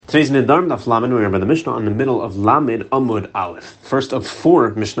Today's Nedarim daf Lamed, we are by the Mishnah on the middle of Lamed Amud Aleph. First of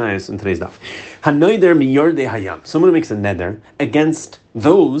 4 Mishnayos in today's daf. Hanoider miyardei hayam. Someone who makes a neder against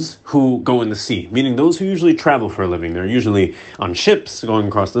those who go in the sea, meaning those who usually travel for a living. They're usually on ships going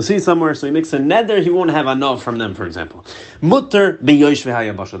across the sea somewhere, so he makes a neder, he won't have enough from them, for example. Mutter beyoshvei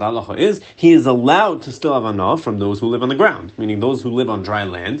hayabasha. The halacha is, he is allowed to still have enough from those who live on the ground, meaning those who live on dry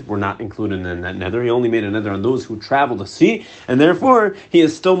land were not included in that neder. He only made a neder on those who travel the sea, and therefore he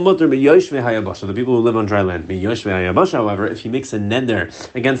is still mutter beyoshvei hayabasha, the people who live on dry land. Beyoshvei hayabasha, however, if he makes a neder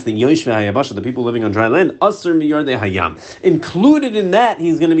against the yoshvei hayabasha, the people living on dry land, asur miyardei hayam. Included in that,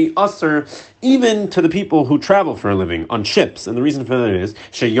 he's going to be usher even to the people who travel for a living on ships. And the reason for that is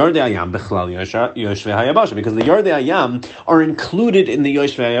sheyardei hayam bechlal yoshvei hayabasha, because the yardei hayam are included in the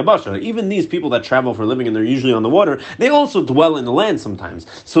yoshvei hayabasha. Even these people that travel for a living and they're usually on the water, they also dwell in the land sometimes.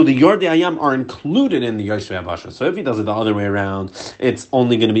 So the yardei hayam are included in the yoshvei hayabasha. So if he does it the other way around, it's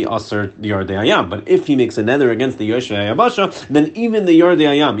only going to be usher the yardei hayam. But if he makes a neder against the yoshvei hayabasha, then even the yardei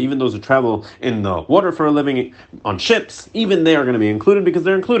hayam, even those who travel in the water for a living on ships, even they are going to be included because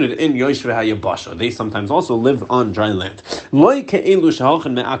they're included in yoshvei hayabasha. They sometimes also live on dry land.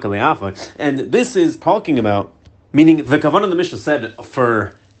 And this is talking about, meaning the kavanah of the Mishnah said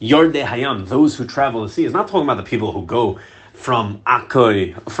for yardei hayam, those who travel the sea, is not talking about the people who go from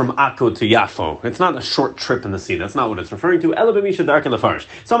Akko to Yafo. It's not a short trip in the sea. That's not what it's referring to.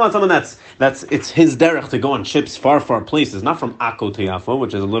 Someone that's it's his derech to go on ships far places, not from Akko to Yafo,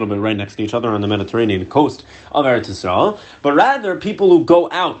 which is a little bit right next to each other on the Mediterranean coast of Eretz Yisrael, but rather people who go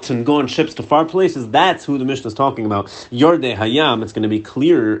out and go on ships to far places. That's who the Mishnah is talking about. Yardei hayam. It's going to be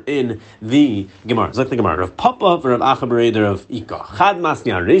clearer in the Gemara. It's like the Gemara. Rav Papa v'Rav Acha b'Reider of Ika. Chad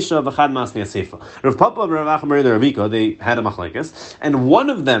masnia Reisha v'chad masnia Seifa. Rav Papa v'Rav Acha b'Reider of Ika. They had a machlekes, and one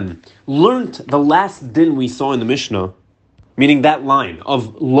of them learned the last din we saw in the Mishnah, meaning that line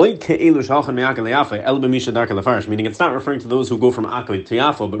of loy ke'elu shalchan me'akal le'afeh el b'misha darka lefarish, meaning it's not referring to those who go from Akko to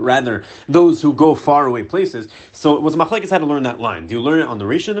Yafo, but rather those who go far away places. So it was machlekes had to learn that line. Do you learn it on the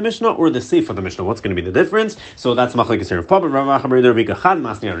Reisha of the Mishnah or the Seif of the Mishnah? What's going to be the difference? So that's machlekes here.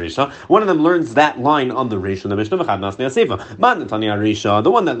 One of them learns that line on the Reisha of the Mishnah.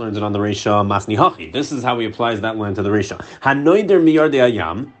 The one that learns it on the Reisha masni hachi. This is how he applies that line to the Reisha. Hanoider miyardei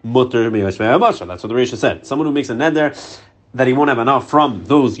hayam mutter beyoshvei hayabasha. That's what the Reisha said. Someone who makes a neder that he won't have enough from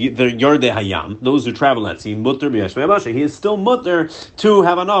those, the yardei hayam, those who travel at sea, mutter b'yeshvei hayabasha. He is still mutter to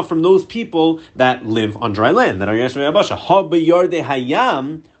have enough from those people that live on dry land, that are yeshvei hayabasha. Ha b'yardei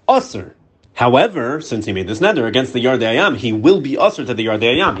hayam asur. However, since he made this neder against the yardei hayam, he will be usher to the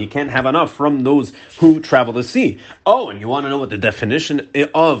yardei hayam. He can't have enough from those who travel the sea. Oh, and you want to know what the definition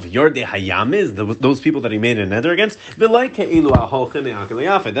of yardei hayam is? Those people that he made a neder against?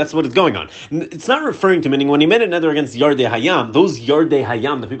 That's what it's going on. It's not referring to, meaning when he made a neder against yardei hayam, those yardei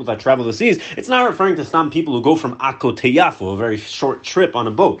hayam, the people that travel the seas, it's not referring to some people who go from Akko to Yafo, a very short trip on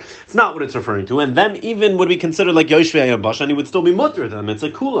a boat. It's not what it's referring to. And them even would be considered like yoshvei hayabasha, and he would still be mutter to them. It's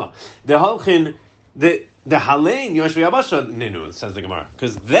a kula. The halein yoshvei hayabasha ninu, says the Gemara,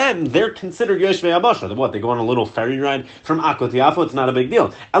 because then they're considered yoshvei hayabasha. What, they go on a little ferry ride from Akko to Yafo? It's not a big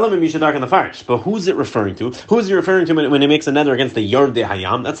deal. Elam mishadark in the farish. But who's it referring to? Who's he referring to when he makes a neder against the yardei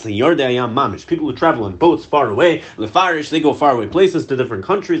hayam? That's the yardei hayam mamish. People who travel in boats far away, the farish, they go far away places to different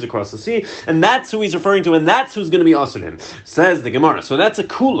countries across the sea, and that's who he's referring to, and that's who's going to be ushered him, says the Gemara. So that's a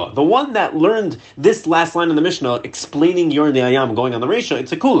kula. The one that learned this last line in the Mishnah explaining yardei hayam going on the Reisha,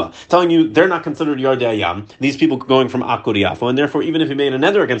 it's a kula, telling you they're not considered yardei hayam. These people going from Akko to Yafo, and therefore even if he made a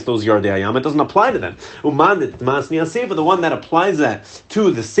neder against those yardei hayam, it doesn't apply to them. The one that applies that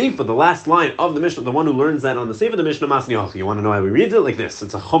to the Seifa, the last line of the Mishnah, the one who learns that on the Seifa, the Mishnah masni hachi. You want to know how we read it? Like this.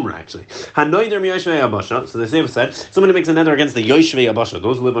 It's a chumrah actually. Hanoider miyoshvei hayabasha. So the Seifa said, someone who makes a neder against the yoshvei hayabasha,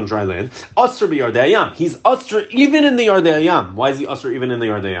 those who live on dry land, asur b'yardei hayam. He's asur even in the yardei hayam. Why is he asur even in the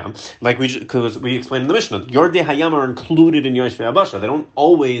yardei hayam? Because we explained in the Mishnah, yardei hayam are included in yoshvei hayabasha. They don't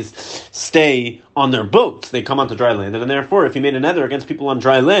always stay on their boats. They come onto dry land, and therefore, if he made a neder against people on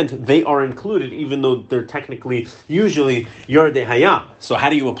dry land, they are included, even though they're technically usually yardei hayam. So how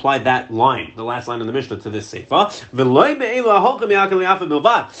do you apply that line, the last line in the Mishnah, to this seifa?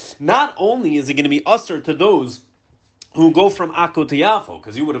 Not only is it going to be usher to those who go from Akko to Yafo,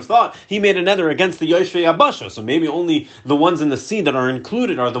 because you would have thought he made a neder against the yoshvei hayabasha, so maybe only the ones in the sea that are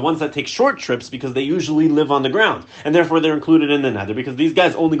included are the ones that take short trips because they usually live on the ground, and therefore they're included in the neder because these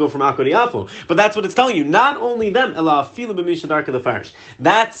guys only go from Akko to Yafo. But that's what it's telling you. Not only them, ela afilu b'mishadarka lefarish.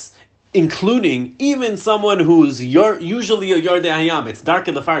 That's including even someone who's usually a Yardei Hayam. It's dark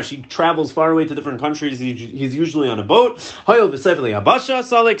in the fire. She travels far away to different countries. He's usually on a boat. Since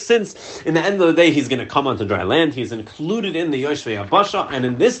in the end of the day he's going to come onto dry land, he's included in the Yoshvei Abasha. And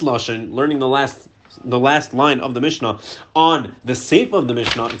in this lashon, learning the last line of the Mishnah on the Seif of the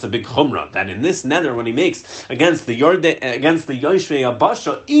Mishnah, it's a big chumrah that in this nether when he makes against the Yoshvei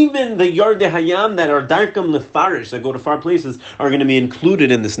Abasha, even the Yardei Hayam that are darkam lefarish, that go to far places, are going to be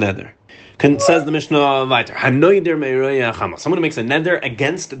included in this nether. Says the Mishnah weiter, someone who makes a neder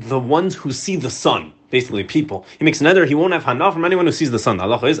against the ones who see the sun, basically people. He makes a neder, he won't have hana from anyone who sees the sun. The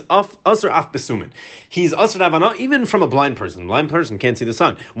halacha is asr af besumin. He's asr to have hana even from a blind person. A blind person can't see the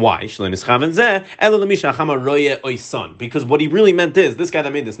sun. Why? Because what he really meant is, this guy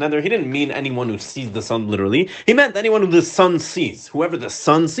that made this neder, he didn't mean anyone who sees the sun literally. He meant anyone who the sun sees. Whoever the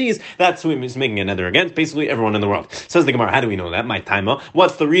sun sees, that's who he's making a neder against. Basically everyone in the world. Says the Gemara, how do we know that? My timer.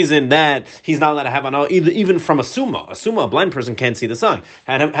 What's the reason that he's not allowed to have hana even from a summa? A summa, a blind person can't see the sun.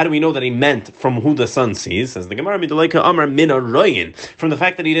 How do we know that he meant from who the sun sees? Says the Gemara, from the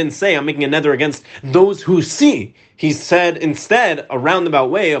fact that he didn't say, I'm making a nether against those who see. He said instead a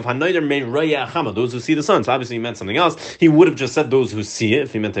roundabout way of those who see the sun. So obviously he meant something else. He would have just said those who see it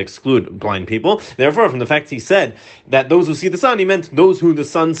if he meant to exclude blind people. Therefore, from the fact he said that those who see the sun, he meant those who the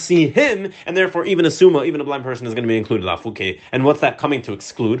sun see him, and therefore even a summa, even a blind person is going to be included. Lafuke. And what's that coming to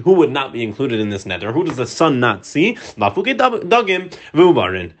exclude? Who would not be included in this nether? Who does the sun not see? Lafuke dagim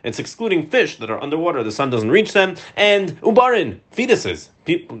v'ubarin. It's excluding fish that are underwater. The sun doesn't reach them, and ubarin, fetuses.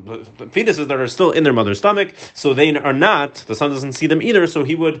 Fetuses that are still in their mother's stomach, so they are not, the sun doesn't see them either, so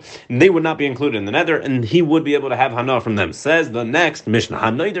they would not be included in the nether, and he would be able to have hana from them. Says the next Mishnah,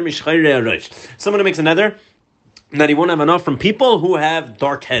 someone who makes a nether that he won't have enough from people who have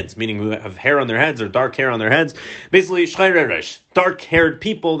dark heads, meaning who have hair on their heads or dark hair on their heads. Basically, dark-haired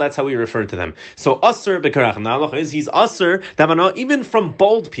people, that's how we refer to them. So, asr bekarach nalach is he's asr to have enough even from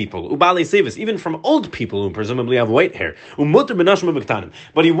bald people, ubali sevis, even from old people who presumably have white hair. Umutter benashim ubektanim.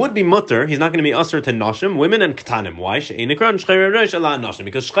 But he would be mutter, he's not going to be asr to nashim, women and ktanim. Why? She'enikran shchayre rosh ala nashim.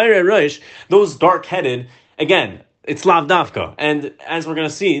 Because shchayre rosh, those dark-headed, again, it's lav dafka, and as we're going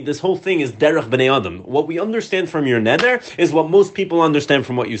to see, this whole thing is derech b'nei adam. What we understand from your neder is what most people understand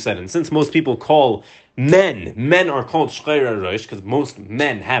from what you said, and since most people call men are called shchayre rosh because most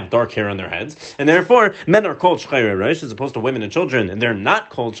men have dark hair on their heads, and therefore men are called shchayre rosh as opposed to women and children, and they're not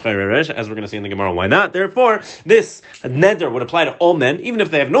called shchayre rosh, as we're going to see in the Gemara. Why not? Therefore, this neder would apply to all men, even if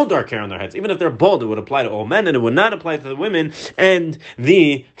they have no dark hair on their heads, even if they're bald, it would apply to all men, and it would not apply to the women and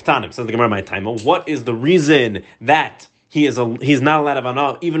the ktanim. Says the Gemara, my time. What is the reason that he's not allowed to have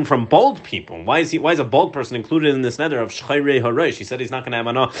hana even from bald people? Why is a bald person included in this nether of shchayrei haresh? He said he's not going to have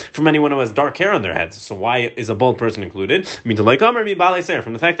hana from anyone who has dark hair on their heads. So why is a bald person included? From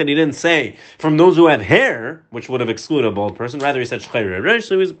the fact that he didn't say from those who have hair, which would have excluded a bald person, rather he said shchayrei haresh,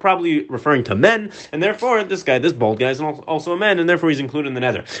 so he was probably referring to men, and therefore this bald guy is also a man, and therefore he's included in the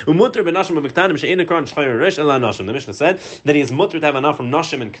nether. The Mishnah said that he is mutter to have hana from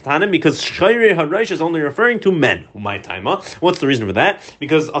nashim and ketanim because shchayrei haresh is only referring to men. My time. What's the reason for that?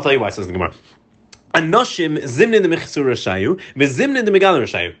 Because I'll tell you why, says the Gemara. Anoshim zimnin de mechsur rashayu, v'zimnin de megal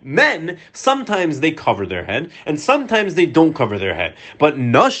rashayu. Men, sometimes they cover their head, and sometimes they don't cover their head. But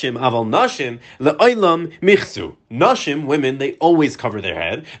nashim, aval nashim, le'olam michsu. Nashim, women, they always cover their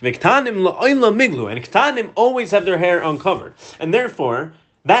head. V'ktanim le'olam miglu. And ktanim always have their hair uncovered. And therefore,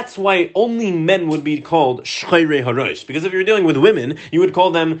 that's why only men would be called shchayrei harosh. Because if you're dealing with women, you would call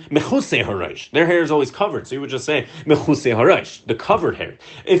them mechusei harosh. Their hair is always covered, so you would just say mechusei harosh, the covered hair.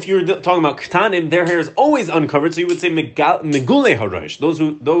 If you're talking about ktanim, their hair is always uncovered, so you would say megulei harosh,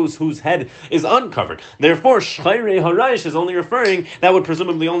 those whose head is uncovered. Therefore, shchayrei harosh is only referring, that would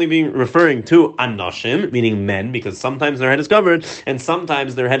presumably only be referring to anoshim, meaning men, because sometimes their head is covered, and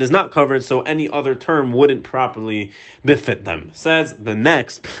sometimes their head is not covered, so any other term wouldn't properly befit them. Says the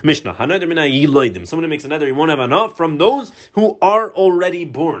next Mishnah, someone who makes another, he won't have enough from those who are already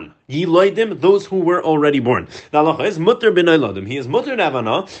born. Yiloidim, those who were already born. The halacha is mutter b'noiladim. He is mutter to have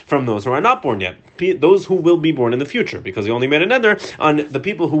hana from those who are not born yet, those who will be born in the future, because he only made another on the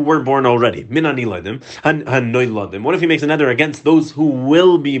people who were born already. Min aniloidim, hanoiladim. What if he makes another against those who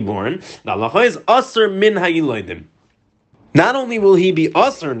will be born? The halacha is aser min hayiloidim. Not only will he be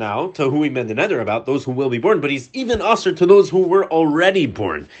usher now to who he made the nether about, those who will be born, but he's even usher to those who were already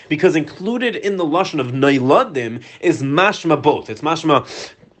born. Because included in the lashon of noiladim is mashma both. It's mashma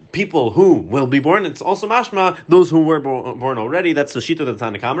people who will be born. It's also mashma those who were born already. That's the shita of the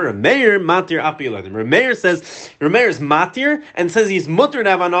Tanakhama. Remeir matir api yiloidim. Remeir is matir and says he's mutter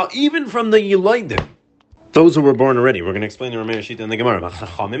davana even from the yiloidim. those who were born already. We're going to explain the Rameir Shita in the Gemara. The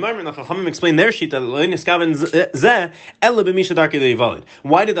Chachamim explain their Shita.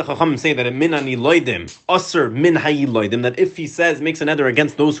 Why did the Chachamim say that min aniloidim, usher min hayiloidim, that if he makes an eder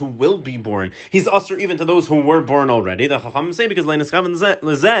against those who will be born, he's usher even to those who were born already? The Chachamim say because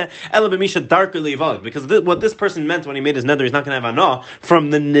what this person meant when he made his neder, he's not going to have anah from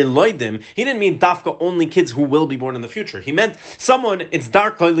the niloidim. He didn't mean dafka only kids who will be born in the future. He meant someone, it's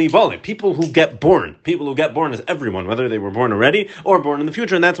darkly livolim, people who get born. People who get born is everyone, whether they were born already or born in the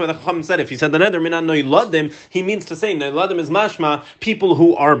future, and that's why the Chacham said if he said the neder minan noiladim, he means to say noiladim is mashma people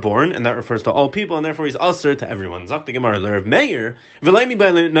who are born, and that refers to all people, and therefore he's usher to everyone. Zak the Gemara, Rav Meir, v'leimi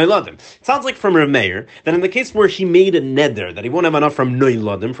by noiladim. It sounds like from Rav Meir that in the case where he made a neder that he won't have enough from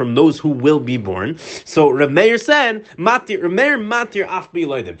noiladim, from those who will be born. So Rav Meir said matir, Rav Meir matir af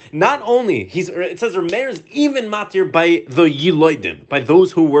biloidim. Not only it says Rav Meir is even matir by the yiloidim, by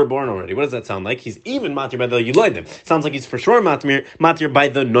those who were born already. What does that sound like? He's even matir by the yiloidim. Sounds like he's for sure matir by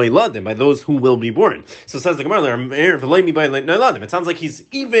the noiladim, by those who will be born. So says the Gemara, it sounds like he's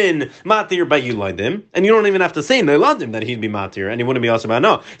even matir by yiloidim, and you don't even have to say noiladim that he'd be matir, and he wouldn't be also about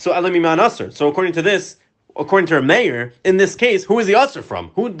no. So alemi man aser. So according to this, according to a mayor, in this case, who is the usher from?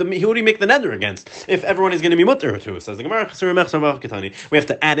 Who would he make the neder against? If everyone is going to be mutter to, says the Gemara, we have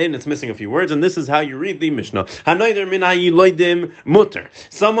to add in, it's missing a few words, and this is how you read the Mishnah. Mutter.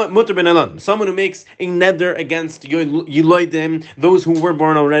 Someone mutter ben elan. Someone who makes a neder against yiloidim, those who were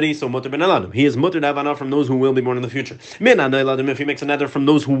born already, so mutter ben elan. He is mutter davana from those who will be born in the future. If he makes a neder from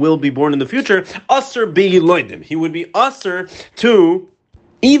those who will be born in the future, usher be yiloidim. He would be usher to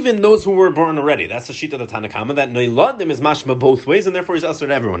even those who were born already. That's the sheet of the Tanakama, that noiladim is mashma both ways, and therefore he's usher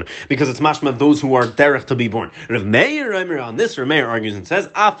to everyone, because it's mashma those who are derech to be born. Rav Meir on this, Rav Meir argues and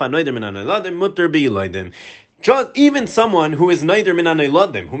says, Afa noidim min noiladim mutter bi yiloidim. Even someone who is neither min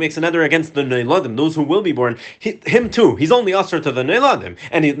noiladim, who makes another against the noiladim, those who will be born, him too, he's only usher to the noiladim,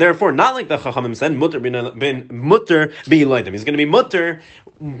 and therefore not like the Chachamim said, mutter bi yiloidim. He's going to be mutter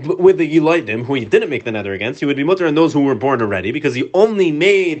with the yiloidim, who he didn't make the nether against. He would be mutter on those who were born already, because he only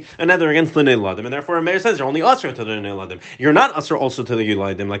made a nether against the noiladim, and therefore a mayor says you're only usher to the noiladim. You're not usher also to the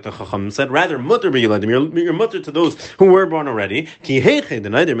yiloidim, like the Chachamim said. Rather, mutter bi yiloidim. You're mutter to those who were born already. Ki heiche the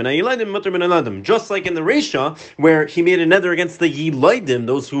neither min yiloidim mutter bin noiladim. Just like in the Reisha, where he made a nether against the yiloidim,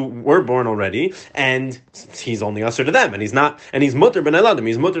 those who were born already, and he's only usher to them, and he's mutter ben eladim.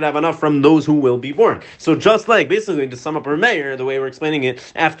 He's mutter to have enough from those who will be born. So just like, basically, to sum up Rav Meir, the way we're explaining it,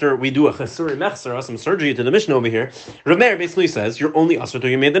 after we do a chesuri mechser, some surgery to the Mishnah over here, Rav Meir basically says you're only usher to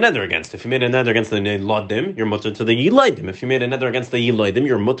who you made the nether against. If you made a nether against the noiladim, you're mutter to the yiloidim. If you made a nether against the yiloidim,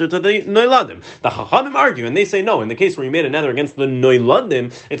 you're mutter to the noiladim. The Chachamim argue, and they say no. In the case where you made a nether against the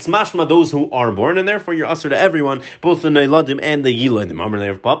noiladim, it's mashma those who are born, and therefore you're usher to everyone, both the noiladim and the yiloidim.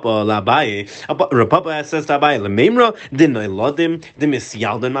 Rav Papa Labaye. Rav Papa says to Abaye, Lememra the noiladim the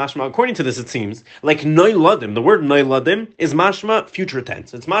misyalden mashma. According to this, it seems like noiladim. The word noiladim is mashma future tense.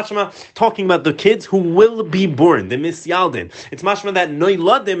 It's mashma talking about the kids who will be born. The misyalden. It's mashma that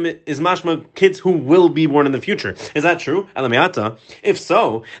noiladim is mashma kids who will be born in the future. Is that true? Alamiata. If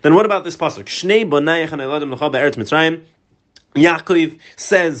so, then what about this pasuk? Shnei bonayach noiladim l'cha be'eretz Mitzrayim. Yaakov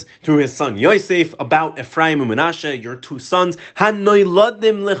says to his son Yosef about Ephraim and Menashe, your two sons,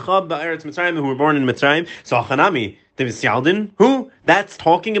 Hanoiladim lecha ba'eretz Mitzrayim, who were born in Mitzrayim. So Hanami, who? That's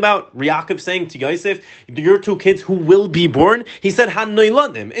talking about Yaakov saying to Yosef, your two kids who will be born. He said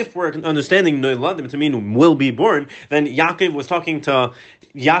Hanoiladim. If we're understanding Noiladim to mean will be born, then Yaakov was talking to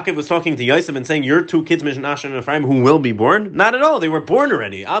Yosef and saying, your two kids, Menashe and Ephraim, who will be born? Not at all. They were born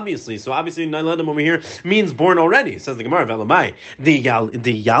already, obviously. So obviously, Noiladim over here means born already. Says the Gemara, Velamai. The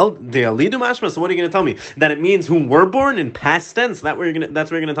Yalidu Mashma. So what are you going to tell me? That it means who were born in past tense? That's where you're going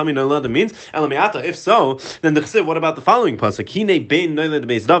to tell me Noiladim means? Elamiata. If so, then the Chesiv, what about the following pasuk? Hine bein Noilad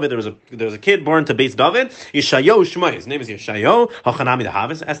beis David. There was a kid born to beis David. Yeshayo Shmai. His name is Yeshayo. Hachanami the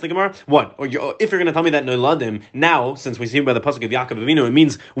Havis. Ask the Gemara. What? Or if you're going to tell me that Noiladim now, since we see by the pasuk of Yaakov Avinu, it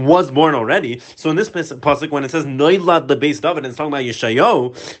means was born already. So in this pasuk, when it says Noilad the beis David, and it's talking about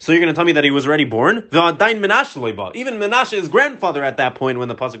Yeshayo, so you're going to tell me that he was already born? V'adain Menashe loiba. Even Menashe, his grandfather, at that point when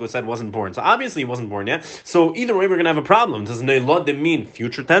the pasuk was said, wasn't born. So obviously he wasn't born yet. So either way, we're going to have a problem. Does Noiladim mean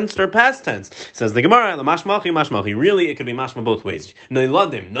future tense or past tense? Says the Gemara, mashmachi. Really, it could be mashma both ways.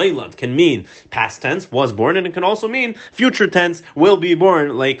 Noilad can mean past tense, was born, and it can also mean future tense, will be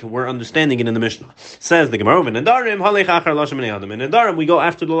born, like we're understanding it in the Mishnah. Says the Gemara, in Nedarim, we go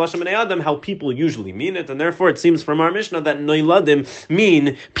after the Lashon B'nei Adam, how people usually mean it, and therefore it seems from our Mishnah that Noiladim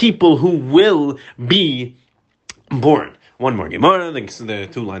mean people who will be born. One more Gemara, the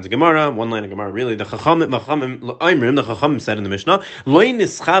two lines of Gemara, one line of Gemara, really. The Chachamim said in the Mishnah,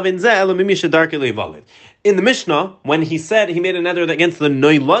 In the Mishnah, when he said he made a nether against the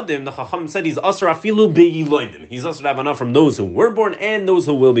Noiladim, the Chacham said he's Asr Afilu Be'iloidim. He's Asr to have enough from those who were born and those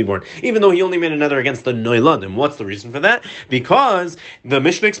who will be born, even though he only made a nether against the Noiladim. What's the reason for that? Because the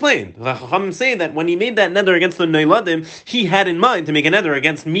Mishnah explained, the Chacham say that when he made that nether against the Noiladim, he had in mind to make a nether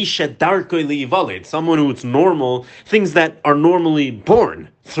against Misha Darkoi Li'ivalid, someone who's normal, things that are normally born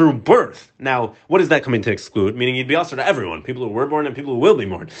through birth. Now, what does that come in to exclude? Meaning he'd be usher to everyone, people who were born and people who will be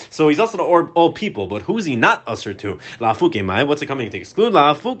born. So he's usher to all people, but who's he not usher to? La'afuke mai, what's it coming to exclude?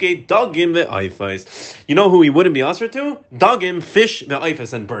 La'afuke dagim ve'aifais. You know who he wouldn't be usher to? Dagim, fish,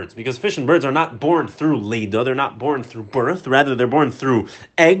 ve'aifais, and birds. Because fish and birds are not born through leida, they're not born through birth, rather they're born through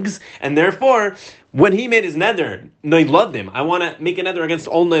eggs, and therefore, when he made his nether, Noiladim, I want to make a nether against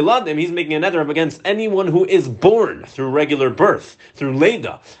all Noiladim, he's making a nether against anyone who is born through regular birth, through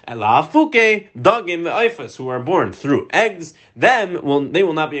Leida. La'afuke, Dagim, Ve'aifas, who are born through eggs, they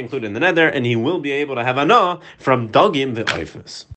will not be included in the nether, and he will be able to have Anah from Dagim, Ve'aifas.